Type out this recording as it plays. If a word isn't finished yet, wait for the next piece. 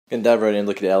Going to dive right in and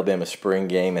look at Alabama's spring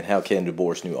game and how Kalen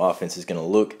Deboer's new offense is going to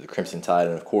look, the Crimson Tide.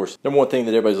 And of course, number one thing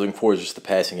that everybody's looking for is just the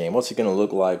passing game. What's it going to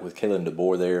look like with Kalen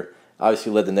Deboer there?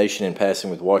 Obviously led the nation in passing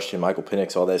with Washington, Michael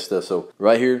Penix, all that stuff. So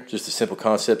right here, just a simple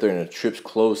concept there in a trips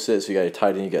close set. So you got a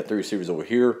tight end, you got three receivers over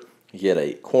here. You get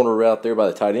a corner route there by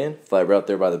the tight end, flat route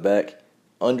there by the back,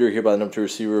 under here by the number 2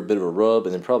 receiver, a bit of a rub,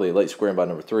 and then probably a late square by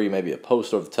number 3, maybe a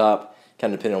post over the top,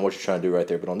 kind of depending on what you're trying to do right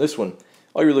there. But on this one,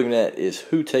 all you're looking at is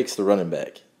who takes the running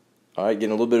back. All right,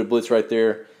 getting a little bit of blitz right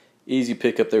there. Easy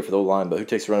pick up there for the O-line, but who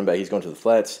takes the running back? He's going to the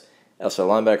flats. Outside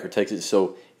linebacker takes it.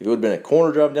 So if it would have been a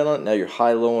corner drop down on it, now you're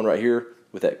high-lowing right here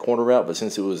with that corner route. But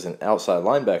since it was an outside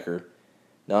linebacker,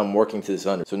 now I'm working to this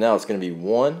under. So now it's going to be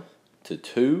 1 to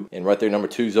 2. And right there, number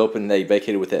 2 is open. They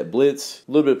vacated with that blitz.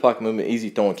 A little bit of pocket movement, easy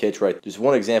throw and catch right. Just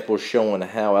one example showing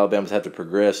how Alabama's have to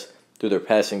progress through their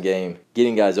passing game,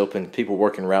 getting guys open, people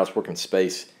working routes, working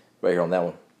space right here on that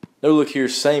one. Another look here,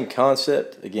 same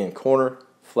concept. Again, corner,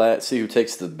 flat, see who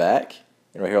takes the back.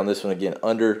 And right here on this one, again,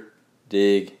 under,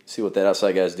 dig, see what that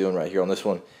outside guy's doing right here on this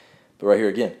one. But right here,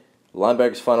 again,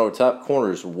 linebacker's flying over top,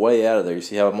 corner is way out of there. You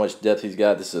see how much depth he's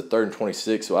got. This is a 3rd and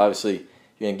 26, so obviously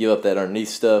you're going to give up that underneath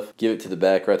stuff. Give it to the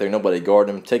back right there. Nobody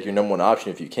guarding him. Take your number 1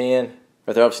 option if you can.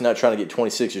 Right there, obviously not trying to get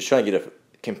 26, just trying to get a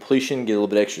completion, get a little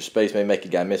bit extra space, maybe make a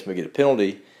guy miss, maybe get a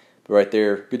penalty. But right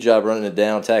there, good job running it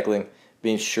down, tackling,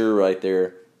 being sure right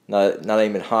there. Not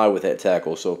aiming high with that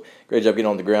tackle. So great job getting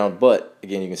on the ground. But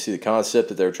again, you can see the concept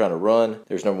that they were trying to run.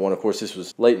 There's number 1. Of course, this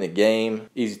was late in the game.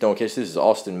 Easy throwing catch. This is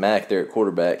Austin Mack there at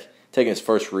quarterback, taking his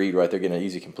first read right there, getting an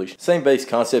easy completion. Same base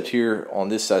concept here on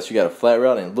this side. So you got a flat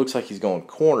route, and it looks like he's going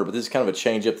corner, but this is kind of a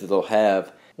change up that they'll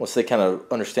have once they kind of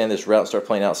understand this route and start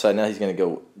playing outside. Now he's going to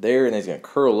go there, and then he's going to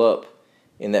curl up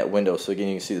in that window. So again,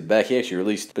 you can see the back. He actually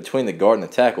released between the guard and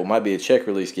the tackle. Might be a check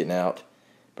release getting out.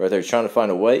 But right there, he's trying to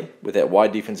find a way with that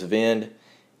wide defensive end.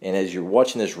 And as you're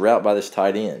watching this route by this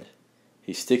tight end,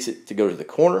 he sticks it to go to the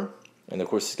corner. And of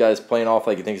course, this guy's playing off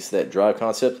like he thinks it's that drive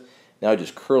concept. Now he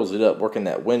just curls it up, working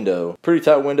that window. Pretty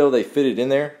tight window. They fit it in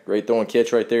there. Great throw and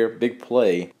catch right there. Big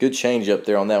play. Good change up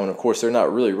there on that one. Of course, they're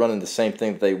not really running the same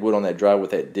thing that they would on that drive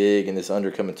with that dig and this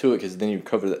under coming to it, because then you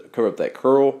cover up that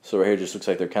curl. So right here, it just looks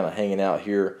like they're kind of hanging out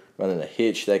here, running a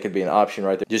hitch. That could be an option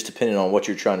right there, just depending on what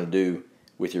you're trying to do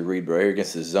with your read. But right here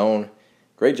against the zone,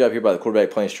 great job here by the quarterback,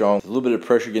 playing strong. A little bit of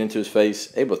pressure getting into his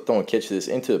face, able to throw and catch this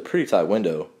into a pretty tight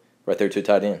window right there to a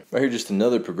tight end. Right here, just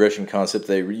another progression concept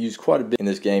they use quite a bit in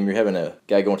this game. You're having a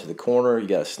guy going to the corner, you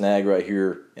got a snag right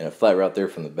here and a flat route there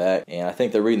from the back. And I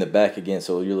think they're reading the back again,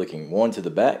 so you're looking 1 to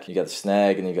the back, you got the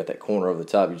snag, and then you got that corner over the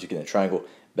top. You're just getting a triangle.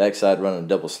 Backside running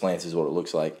double slants is what it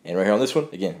looks like. And right here on this one,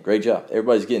 again, great job.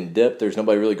 Everybody's getting depth. There's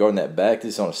nobody really guarding that back.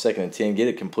 This is on a 2nd and 10. Get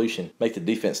a completion. Make the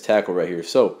defense tackle right here.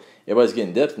 So everybody's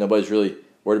getting depth. Nobody's really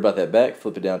worried about that back.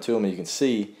 Flip it down to them, and you can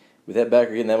see with that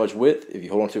backer getting that much width, if you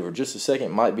hold on to it for just a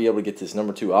second, might be able to get this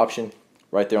number 2 option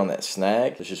right there on that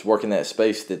snag. It's just working that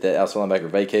space that outside linebacker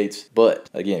vacates. But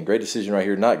again, great decision right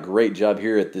here. Not great job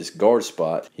here at this guard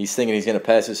spot. He's thinking he's going to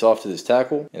pass this off to this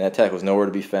tackle, and that tackle's nowhere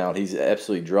to be found. He's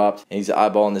absolutely dropped, and he's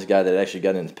eyeballing this guy that actually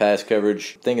got into pass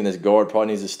coverage, thinking this guard probably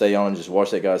needs to stay on and just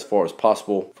watch that guy as far as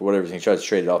possible for whatever reason. He tries to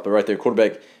trade it off. But right there,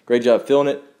 quarterback, great job filling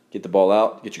it. Get the ball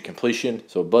out, get your completion.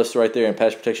 So a bust right there in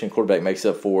pass protection, quarterback makes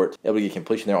up for it. Able to get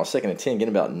completion there on 2nd and 10,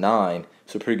 getting about 9.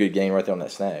 So a pretty good gain right there on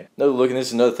that snag. Another look, and this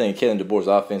is another thing in Kalen Deboer's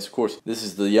offense. Of course, this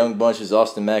is the young bunch, is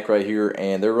Austin Mack right here,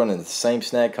 and they're running the same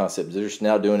snag concept. They're just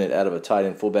now doing it out of a tight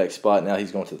end fullback spot. Now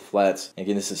he's going to the flats. And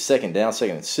again, this is 2nd down,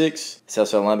 2nd and 6. This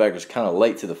outside linebacker is kind of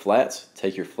late to the flats.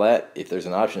 Take your flat. If there's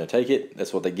an option to take it,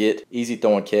 that's what they get. Easy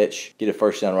throw and catch. Get a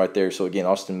 1st down right there. So again,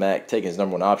 Austin Mack taking his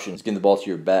number 1 option, is getting the ball to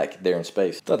your back there in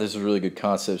space. Thought this was a really good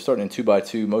concept. Starting in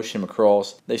 2x2, motion him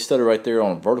across. They stutter right there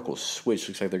on a vertical switch.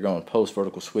 Looks like they're going post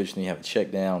vertical switch, and you have a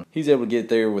check down. He's able to get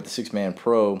there with the 6-man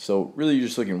pro. So really, you're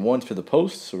just looking 1 to the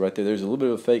post. So right there's a little bit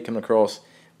of a fake coming across.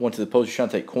 1 to the post. You're trying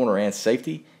to take corner and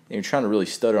safety, and you're trying to really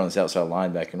stutter on this outside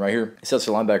linebacker. And right here, this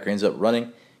outside linebacker ends up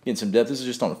running, getting some depth. This is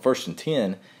just on the 1st and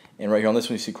 10. And right here on this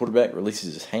one, you see quarterback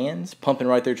releases his hands, pumping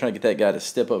right there, trying to get that guy to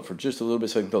step up for just a little bit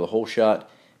so he can throw the whole shot.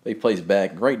 But he plays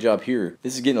back. Great job here.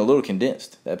 This is getting a little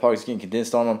condensed. That pocket's getting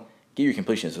condensed on him. Get your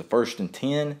completion. It's a 1st and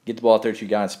 10. Get the ball out there to your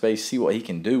guy in space. See what he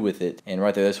can do with it. And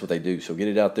right there, that's what they do. So get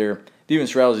it out there.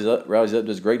 Defense rallies up,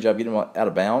 does a great job getting him out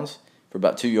of bounds for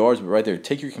about 2 yards. But right there,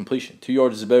 take your completion. 2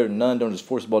 yards is better than none. Don't just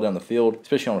force the ball down the field,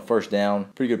 especially on a 1st down.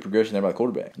 Pretty good progression there by the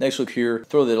quarterback. Next look here,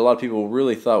 throw that a lot of people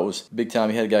really thought was big time.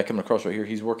 He had a guy coming across right here.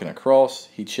 He's working across.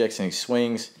 He checks and he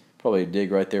swings. Probably a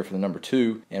dig right there for the number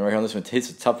 2. And right here on this one,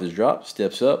 hits the top of his drop,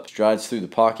 steps up, strides through the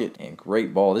pocket, and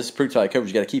great ball. This is pretty tight coverage.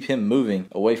 You got to keep him moving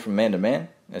away from man-to-man.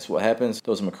 That's what happens.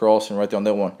 Throws him across, and right there on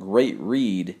that one, great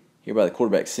read Here by the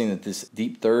quarterback, seeing that this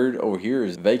deep third over here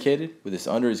is vacated. With this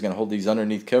under, he's going to hold these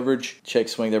underneath coverage. Check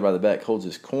swing there by the back, holds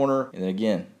his corner. And then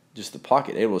again, just the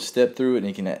pocket, able to step through it, and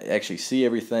he can actually see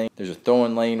everything. There's a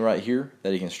throwing lane right here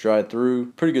that he can stride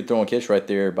through. Pretty good throwing catch right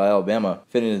there by Alabama.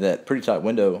 Fit into that pretty tight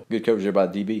window. Good coverage there by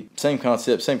the DB. Same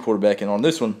concept, same quarterback. And on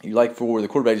this one, you like for the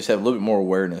quarterback just have a little bit more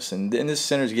awareness. And this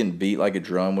center's getting beat like a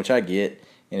drum, which I get.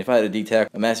 And if I had a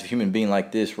D-tackle, a massive human being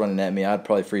like this running at me, I'd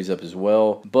probably freeze up as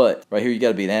well. But right here, you got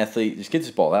to be an athlete. Just get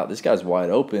this ball out. This guy's wide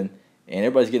open, and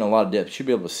everybody's getting a lot of depth. You should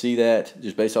be able to see that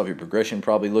just based off your progression.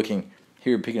 Probably looking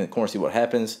here, picking the corner, see what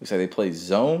happens. Looks like they play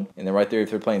zone, and then right there, if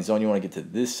they're playing zone, you want to get to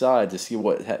this side to see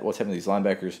what's happening to these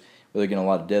linebackers. Where they're getting a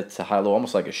lot of depth to high-low,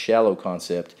 almost like a shallow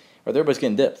concept. Right there, everybody's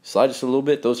getting depth. Slide just a little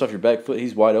bit, throw this off your back foot.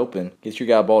 He's wide open. Get your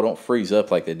guy a ball. Don't freeze up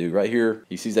like they do. Right here,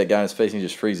 he sees that guy in his face, and he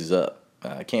just freezes up.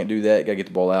 Can't do that. Got to get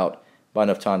the ball out by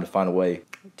enough time to find a way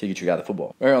to get your guy the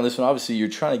football. Right on this one, obviously you're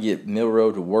trying to get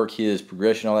Milroe to work his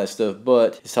progression, all that stuff,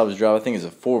 but his top of his drive, I think, is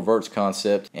a 4 verts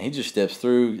concept, and he just steps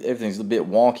through. Everything's a bit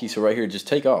wonky, so right here, just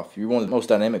take off. You're one of the most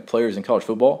dynamic players in college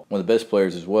football, one of the best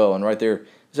players as well, and right there,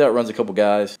 this outruns a couple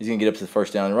guys. He's going to get up to the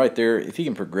first down, and right there, if he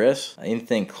can progress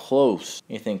anything close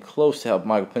to how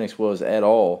Michael Penix was at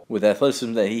all, with the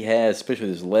athleticism that he has, especially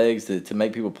with his legs, to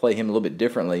make people play him a little bit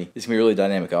differently, it's going to be a really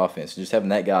dynamic offense. Just having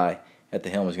that guy at the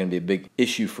helm is going to be a big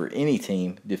issue for any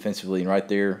team defensively, and right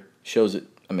there shows it.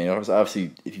 I mean,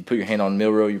 obviously, if you put your hand on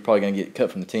Milroe, you're probably going to get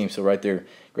cut from the team, so right there,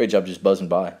 great job just buzzing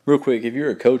by. Real quick, if you're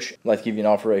a coach, I'd like to give you an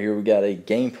offer right here. We got a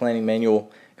game planning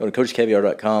manual. Go to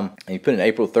coachcaviar.com, and you put in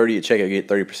April 30 at checkout, you get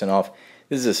 30% off.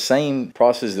 This is the same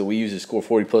process that we use to score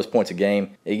 40-plus points a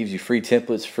game. It gives you free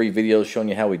templates, free videos showing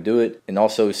you how we do it, and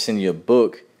also send you a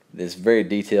book that's very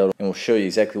detailed and will show you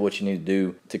exactly what you need to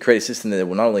do to create a system that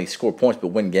will not only score points but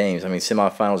win games. I mean,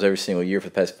 semifinals every single year for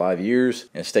the past 5 years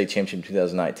and state championship in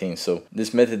 2019. So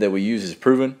this method that we use is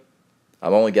proven.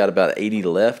 I've only got about 80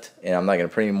 left, and I'm not going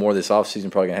to print any more this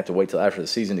offseason. Probably going to have to wait till after the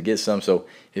season to get some. So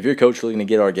if you're a coach looking to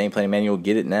get our game planning manual,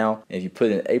 get it now. And if you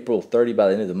put in April 30 by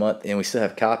the end of the month, and we still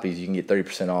have copies, you can get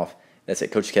 30% off. That's at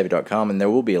coachcaviar.com, and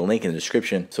there will be a link in the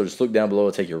description. So just look down below.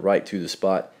 It'll take you right to the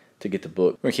spot to get the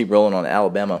book. We're going to keep rolling on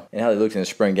Alabama and how they looked in the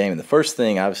spring game. And the first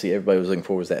thing, obviously, everybody was looking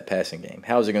for was that passing game.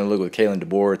 How is it going to look with Kalen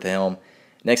Deboer at the helm?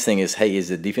 Next thing is, hey, is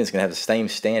the defense going to have the same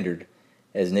standard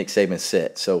as Nick Saban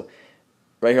set? So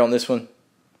right here on this one,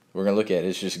 we're going to look at it.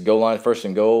 It's just goal line, first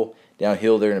and goal,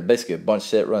 downhill there, and basically a bunch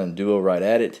set running duo right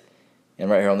at it.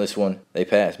 And right here on this one, they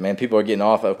pass. Man, people are getting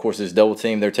off. Of course, this double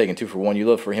team, they're taking 2 for 1. You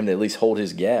love for him to at least hold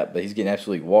his gap, but he's getting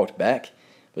absolutely walked back.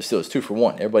 But still, it's 2 for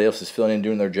 1. Everybody else is filling in,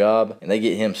 doing their job, and they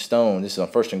get him stoned. This is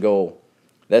on first and goal.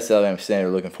 That's the Alabama standard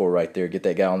we're looking for right there. Get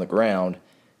that guy on the ground.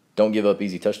 Don't give up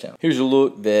easy touchdown. Here's a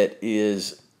look that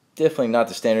is definitely not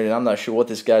the standard, and I'm not sure what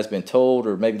this guy's been told,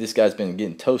 or maybe this guy's been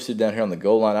getting toasted down here on the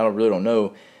goal line. I really don't know.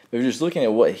 But if you're just looking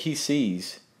at what he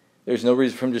sees, there's no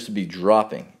reason for him just to be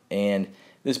dropping. And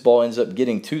this ball ends up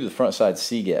getting to the front side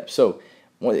C gap. So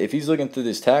if he's looking through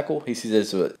this tackle, he sees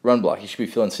it's a run block. He should be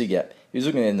filling C gap. If he's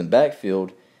looking in the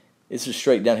backfield, it's a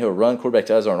straight downhill run. Quarterback's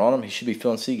eyes aren't on him. He should be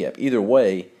filling C gap. Either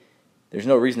way, there's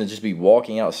no reason to just be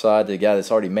walking outside to the guy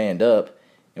that's already manned up.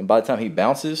 And by the time he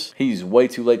bounces, he's way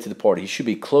too late to the party. He should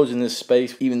be closing this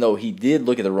space. Even though he did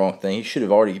look at the wrong thing, he should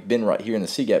have already been right here in the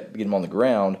C gap, get him on the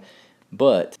ground.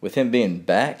 But with him being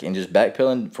back and just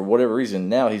backpedaling for whatever reason,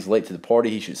 now he's late to the party.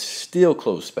 He should still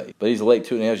close space. But he's late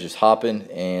to it, and he's just hopping.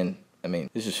 And, I mean,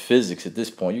 this is physics at this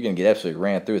point. You're going to get absolutely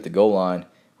ran through at the goal line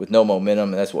with no momentum,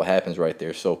 and that's what happens right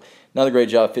there. So another great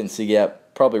job fitting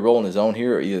C-gap, probably rolling his own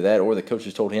here, or either that or the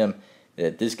coaches told him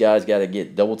that this guy's got to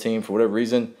get double teamed for whatever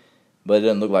reason, but it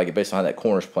doesn't look like it based on how that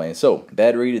corner's playing. So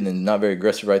bad read and then not very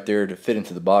aggressive right there to fit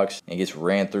into the box and gets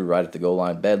ran through right at the goal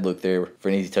line. Bad look there for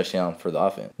an easy touchdown for the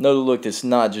offense. Another look that's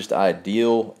not just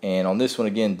ideal, and on this one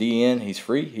again, DN, he's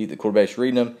free. The quarterback's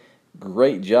reading him.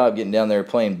 Great job getting down there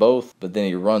playing both, but then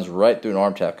he runs right through an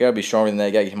arm tackle. Got to be stronger than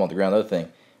that. Got to get him on the ground. Another thing.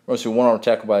 Runs through one arm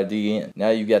tackle by a DN. Now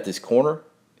you've got this corner.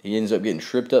 He ends up getting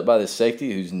tripped up by this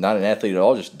safety who's not an athlete at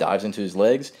all, just dives into his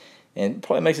legs, and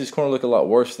probably makes his corner look a lot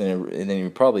worse than he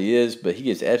probably is, but he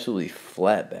gets absolutely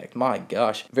flat-backed. My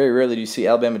gosh. Very rarely do you see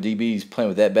Alabama DBs playing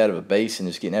with that bad of a base and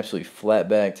just getting absolutely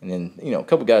flat-backed. And then, a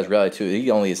couple guys rallied to it.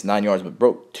 He only gets 9 yards, but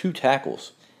broke 2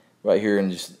 tackles right here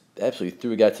and just absolutely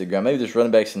threw a guy to the ground. Maybe this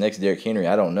running back's the next Derrick Henry.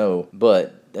 I don't know,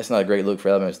 but that's not a great look for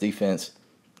Alabama's defense.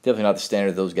 Definitely not the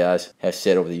standard those guys have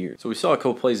set over the years. So we saw a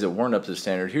couple plays that weren't up to the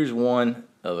standard. Here's one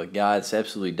of a guy that's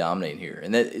absolutely dominating here,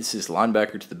 and that it's this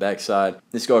linebacker to the backside.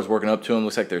 This guard's working up to him.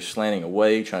 Looks like they're slanting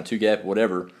away, trying to gap,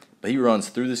 whatever. But he runs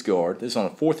through this guard. This is on a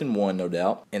 4th and 1, no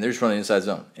doubt, and they're just running inside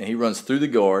zone. And he runs through the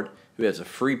guard, who has a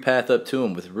free path up to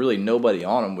him with really nobody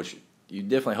on him, which you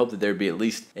definitely hope that there'd be at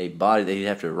least a body that he'd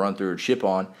have to run through or chip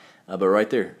on. But right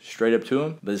there, straight up to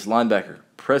him. But this linebacker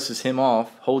presses him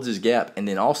off, holds his gap, and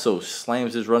then also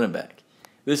slams his running back.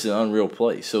 This is an unreal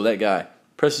play. So that guy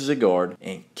presses a guard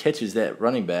and catches that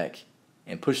running back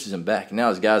and pushes him back. And now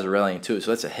his guys are rallying to it.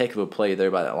 So that's a heck of a play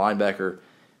there by that linebacker,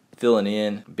 filling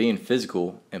in, being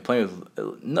physical, and playing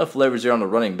with enough leverage there on the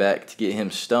running back to get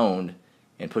him stoned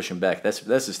and push him back. That's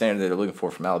the standard that they're looking for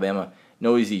from Alabama.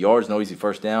 No easy yards, no easy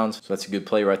first downs. So that's a good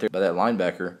play right there by that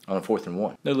linebacker on a 4th and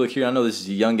 1. Now look here, I know this is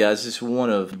the young guys. This is one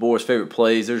of Deboer's favorite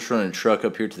plays. They're just running a truck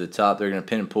up here to the top. They're going to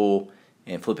pin and pull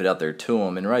and flip it out there to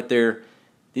him. And right there,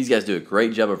 these guys do a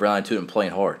great job of rallying to it and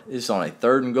playing hard. This is on a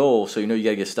 3rd and goal, so you know you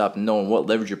got to get stopped and knowing what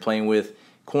leverage you're playing with.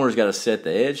 Corner's got to set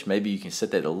the edge. Maybe you can set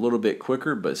that a little bit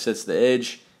quicker, but it sets the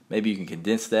edge. Maybe you can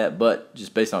condense that, but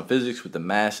just based on physics with the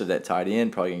mass of that tight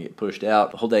end, probably going to get pushed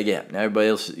out. Hold that gap. Now everybody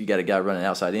else, you got a guy running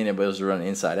outside in, everybody else is running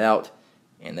inside out,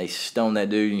 and they stone that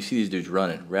dude. And you see these dudes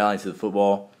running, rallying to the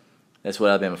football. That's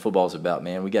what Alabama football is about,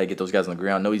 man. We got to get those guys on the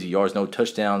ground. No easy yards, no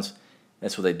touchdowns.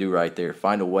 That's what they do right there.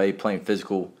 Find a way, playing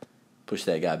physical, push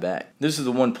that guy back. This is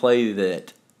the one play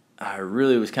that I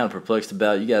really was kind of perplexed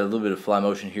about. You got a little bit of fly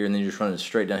motion here, and then you're just running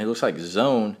straight down. He looks like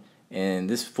zone. And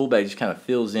this fullback just kind of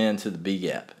fills into the B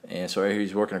gap. And so right here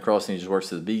he's working across and he just works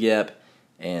to the B gap.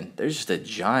 And there's just a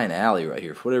giant alley right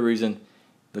here. For whatever reason,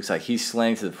 it looks like he's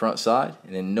slanting to the front side.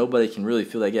 And then nobody can really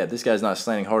fill that gap. This guy's not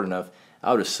slanting hard enough.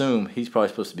 I would assume he's probably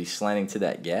supposed to be slanting to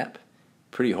that gap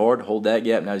pretty hard. Hold that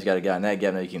gap. Now he's got a guy in that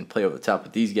gap. Now you can play over the top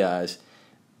with these guys.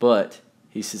 But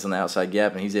he sits on the outside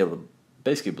gap and he's able to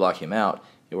basically block him out.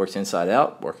 It works inside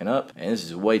out, working up, and this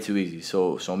is way too easy.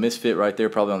 So a misfit right there,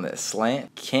 probably on that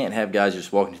slant. Can't have guys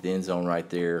just walking to the end zone right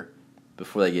there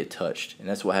before they get touched. And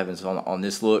that's what happens on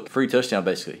this look. Free touchdown,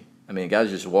 basically. I mean, guys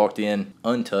just walked in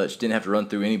untouched, didn't have to run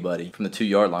through anybody from the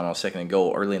 2-yard line on 2nd and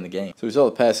goal early in the game. So we saw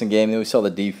the passing game, then we saw the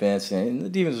defense, and the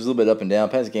defense was a little bit up and down.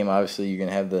 Passing game, obviously, you're going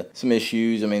to have some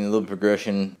issues. I mean, a little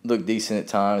progression looked decent at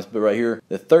times. But right here,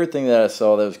 the third thing that I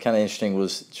saw that was kind of interesting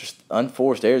was just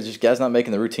unforced errors. Just guys not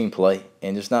making the routine play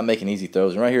and just not making easy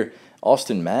throws. And right here,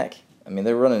 Austin Mack, I mean,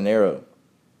 they're running an arrow.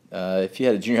 If you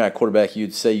had a junior high quarterback,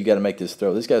 you'd say you got to make this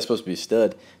throw. This guy's supposed to be a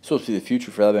stud. He's supposed to be the future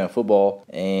for Alabama football,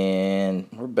 and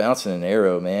we're bouncing an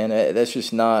arrow, man. That's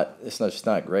just not. It's just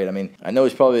not great. I mean, I know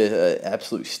he's probably an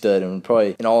absolute stud and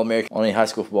probably an All-American on any high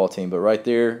school football team, but right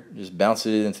there, just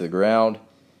bouncing it into the ground.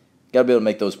 Got to be able to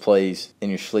make those plays in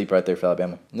your sleep right there for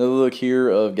Alabama. Another look here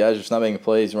of guys just not making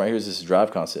plays, and right here is this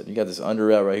drive concept. You got this under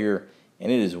route right here,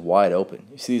 and it is wide open.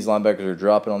 You see these linebackers are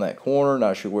dropping on that corner,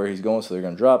 not sure where he's going, so they're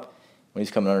going to drop. When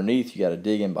he's coming underneath, you got to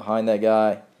dig in behind that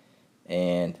guy,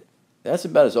 and that's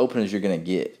about as open as you're going to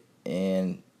get.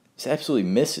 And it absolutely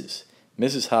misses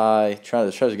high,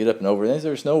 tries to get up and over. And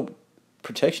there's no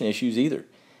protection issues either.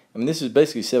 I mean, this is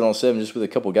basically 7-on-7 just with a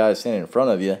couple guys standing in front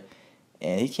of you,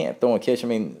 and he can't throw and catch. I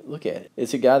mean, look at it.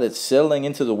 It's a guy that's settling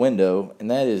into the window, and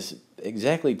that is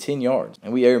exactly 10 yards,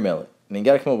 and we airmail it. I mean, you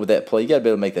got to come up with that play. You got to be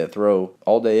able to make that throw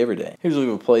all day, every day. Here's a look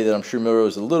at a play that I'm sure Milroe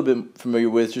is a little bit familiar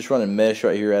with, just running mesh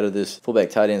right here out of this fullback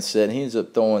tight end set. And he ends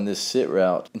up throwing this sit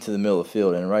route into the middle of the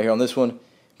field. And right here on this one,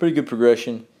 pretty good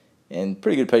progression and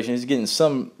pretty good patience. He's getting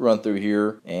some run through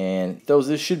here and throws.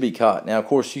 This should be caught. Now, of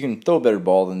course, you can throw a better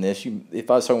ball than this.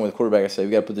 If I was talking with a quarterback, I'd say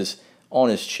we got to put this on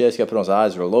his chest, got to put it on his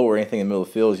eyes or lower. Anything in the middle of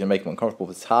the field is going to make him uncomfortable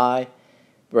if it's high.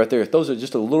 But right there, if those are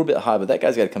just a little bit high, but that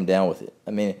guy's got to come down with it.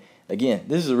 I mean, again,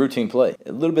 this is a routine play.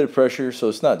 A little bit of pressure, so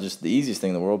it's not just the easiest thing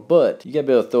in the world, but you got to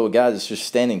be able to throw a guy that's just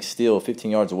standing still 15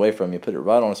 yards away from you, put it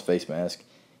right on his face mask.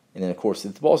 And then, of course,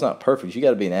 if the ball's not perfect, you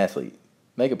got to be an athlete.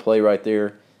 Make a play right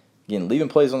there. Again, leaving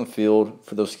plays on the field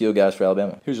for those skill guys for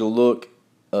Alabama. Here's a look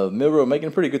of Milroe making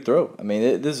a pretty good throw. I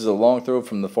mean, this is a long throw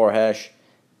from the far hash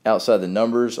outside the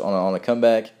numbers on a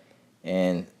comeback,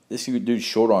 and this dude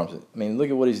short arms it. I mean, look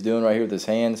at what he's doing right here with his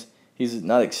hands. He's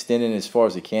not extending as far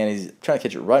as he can. He's trying to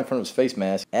catch it right in front of his face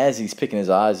mask as he's picking his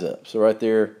eyes up. So right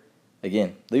there,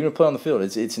 again, leaving a play on the field.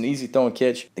 It's an easy throw and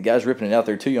catch. The guy's ripping it out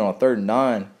there to you on a 3rd and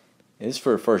 9. It's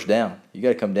for a first down. You got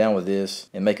to come down with this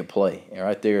and make a play. And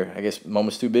right there, I guess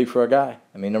moment's too big for our guy.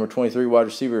 I mean, number 23 wide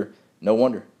receiver, no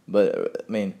wonder. But,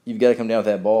 I mean, you've got to come down with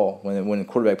that ball when the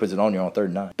quarterback puts it on you on 3rd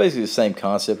and 9. Basically the same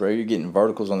concept, right? You're getting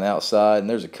verticals on the outside, and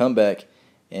there's a comeback.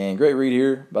 And great read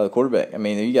here by the quarterback. I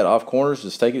mean, you got off corners,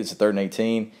 just take it. It's a 3rd and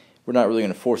 18. We're not really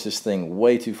going to force this thing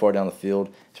way too far down the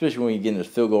field, especially when you get into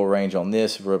field goal range on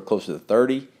this. If we're up close to the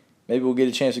 30, maybe we'll get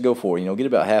a chance to go for it. Get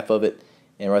about half of it.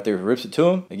 And right there, rips it to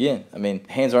him. Again, I mean,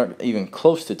 hands aren't even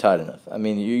close to tight enough. I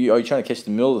mean, are you trying to catch the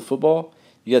middle of the football?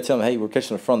 You got to tell him, hey, we're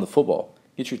catching the front of the football.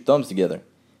 Get your thumbs together.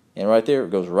 And right there,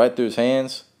 it goes right through his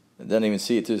hands. Doesn't even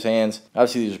see it to his hands.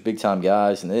 Obviously, these are big-time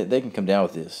guys, and they can come down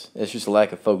with this. It's just a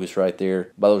lack of focus right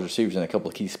there by those receivers in a couple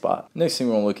of key spots. Next thing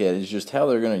we're going to look at is just how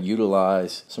they're going to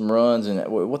utilize some runs and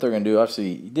what they're going to do.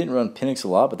 Obviously, he didn't run Penix a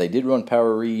lot, but they did run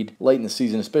power read late in the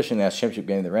season, especially in the national championship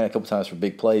game. They ran a couple times for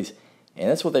big plays, and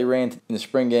that's what they ran in the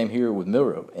spring game here with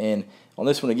Milroe. And on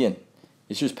this one, again,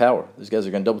 it's just power. Those guys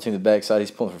are going to double team the backside.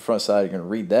 He's pulling from the front side. You're going to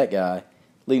read that guy.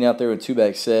 Leading out there with a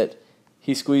two-back set.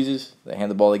 He squeezes. They hand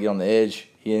the ball. They get on the edge.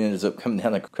 He ends up coming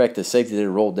down to crack the safety that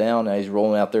rolled down. Now he's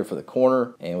rolling out there for the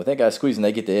corner. And with that guy squeezing,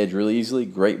 they get the edge really easily.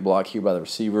 Great block here by the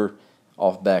receiver.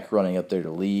 Off back running up there to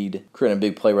lead. Creating a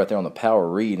big play right there on the power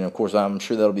read. And, of course, I'm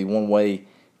sure that'll be one way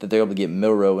that they're able to get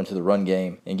Milroe into the run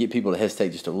game and get people to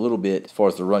hesitate just a little bit as far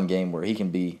as the run game where he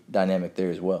can be dynamic there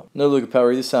as well. Another look at power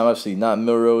read. This time, obviously, not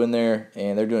Milroe in there.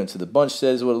 And they're doing it to the bunch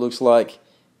set is what it looks like.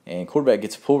 And quarterback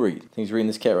gets a pull read. He's reading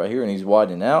this cat right here, and he's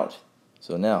widening out.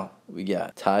 So now we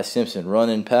got Ty Simpson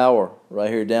running power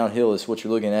right here downhill is what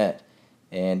you're looking at.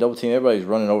 And double team, everybody's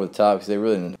running over the top because they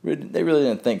really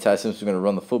didn't think Ty Simpson was going to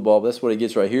run the football. But that's what he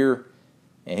gets right here.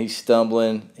 And he's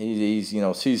stumbling. He's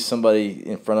sees somebody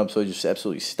in front of him, so he just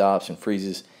absolutely stops and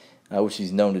freezes, which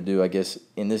he's known to do, I guess,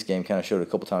 in this game. Kind of showed it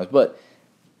a couple times. But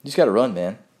you just got to run,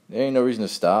 man. There ain't no reason to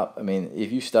stop. I mean,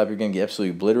 if you stop, you're going to get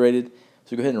absolutely obliterated.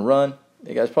 So go ahead and run.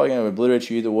 The guy's probably going to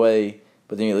obliterate you either way,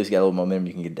 but then you at least got a little momentum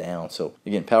you can get down. So,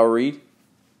 again, power read,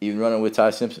 even running with Ty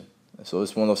Simpson. So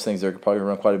it's one of those things they're probably going to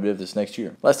run quite a bit of this next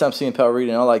year. Last time seeing power read,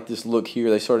 and I like this look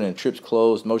here. They started in trips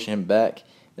closed, motion him back.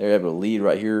 They're able to lead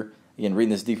right here. Again,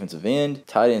 reading this defensive end.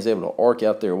 Tight end's able to arc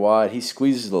out there wide. He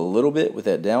squeezes a little bit with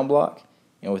that down block.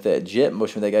 And with that jet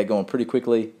motion, that guy going pretty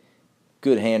quickly.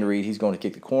 Good hand read. He's going to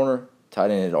kick the corner.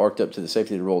 Tight end had arced up to the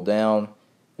safety to roll down.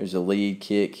 There's a lead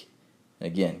kick. And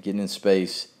again, getting in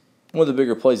space. One of the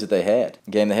bigger plays that they had.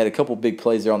 Again, they had a couple big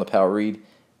plays there on the power read.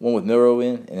 One with Milroe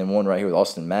in, and then one right here with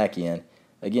Austin Mack in.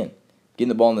 Again, getting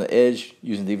the ball on the edge,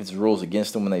 using defensive rules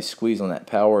against them when they squeeze on that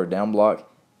power or down block.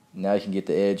 Now you can get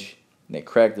the edge. And they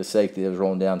cracked the safety that was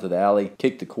rolling down to the alley.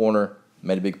 Kicked the corner.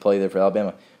 Made a big play there for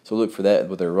Alabama. So look for that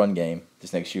with their run game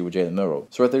this next year with Jalen Milroe.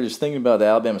 So right there, just thinking about the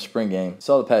Alabama spring game,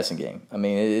 saw the passing game. I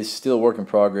mean, it's still a work in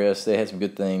progress. They had some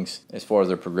good things as far as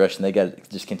their progression. They got to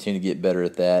just continue to get better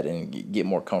at that and get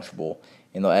more comfortable.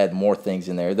 And they'll add more things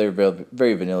in there. They're very,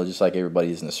 very vanilla, just like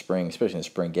everybody is in the spring, especially in the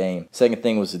spring game. Second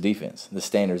thing was the defense, the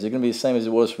standards. They're going to be the same as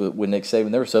it was with Nick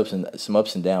Saban. There were some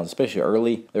ups and downs, especially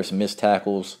early. There were some missed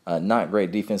tackles. Not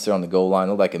great defense there on the goal line.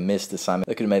 Looked like a missed assignment.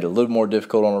 That could have made it a little more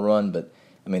difficult on a run, but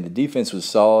I mean, the defense was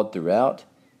solid throughout,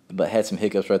 but had some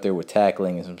hiccups right there with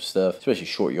tackling and some stuff, especially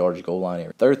short yardage goal line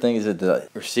area. Third thing is that the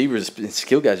receivers and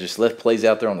skill guys just left plays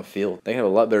out there on the field. They have a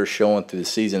lot better showing through the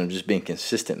season of just being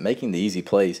consistent, making the easy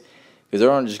plays. Because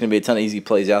there aren't just going to be a ton of easy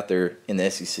plays out there in the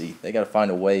SEC. They got to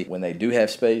find a way when they do have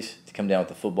space to come down with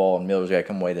the football, and Miller's got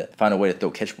to find a way to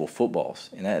throw catchable footballs.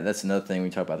 And that's another thing we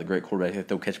talk about the great quarterback that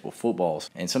throw catchable footballs.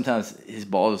 And sometimes his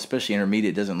ball, especially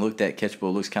intermediate, doesn't look that catchable.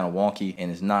 It looks kind of wonky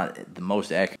and is not the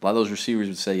most accurate. A lot of those receivers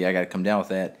would say, yeah, I got to come down with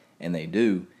that, and they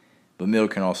do. But Miller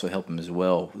can also help him as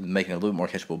well, making a little more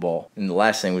catchable ball. And the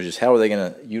last thing was just how are they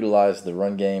going to utilize the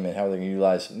run game and how are they going to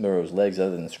utilize Miller's legs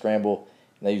other than the scramble.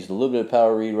 And they used a little bit of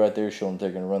power read right there, showing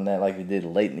they're going to run that like they did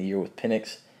late in the year with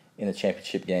Penix in the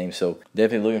championship game. So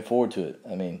definitely looking forward to it.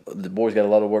 I mean, the boys got a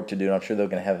lot of work to do, and I'm sure they're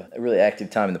going to have a really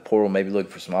active time in the portal, maybe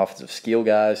looking for some offensive skill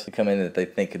guys to come in that they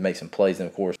think could make some plays. And,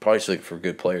 of course, probably just looking for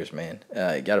good players, man.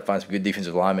 You got to find some good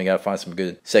defensive linemen, got to find some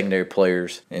good secondary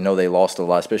players. And know they lost a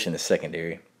lot, especially in the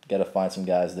secondary. Got to find some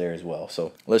guys there as well.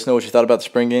 So let us know what you thought about the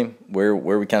spring game, where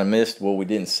we kind of missed, what we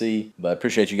didn't see. But I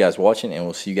appreciate you guys watching, and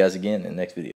we'll see you guys again in the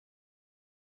next video.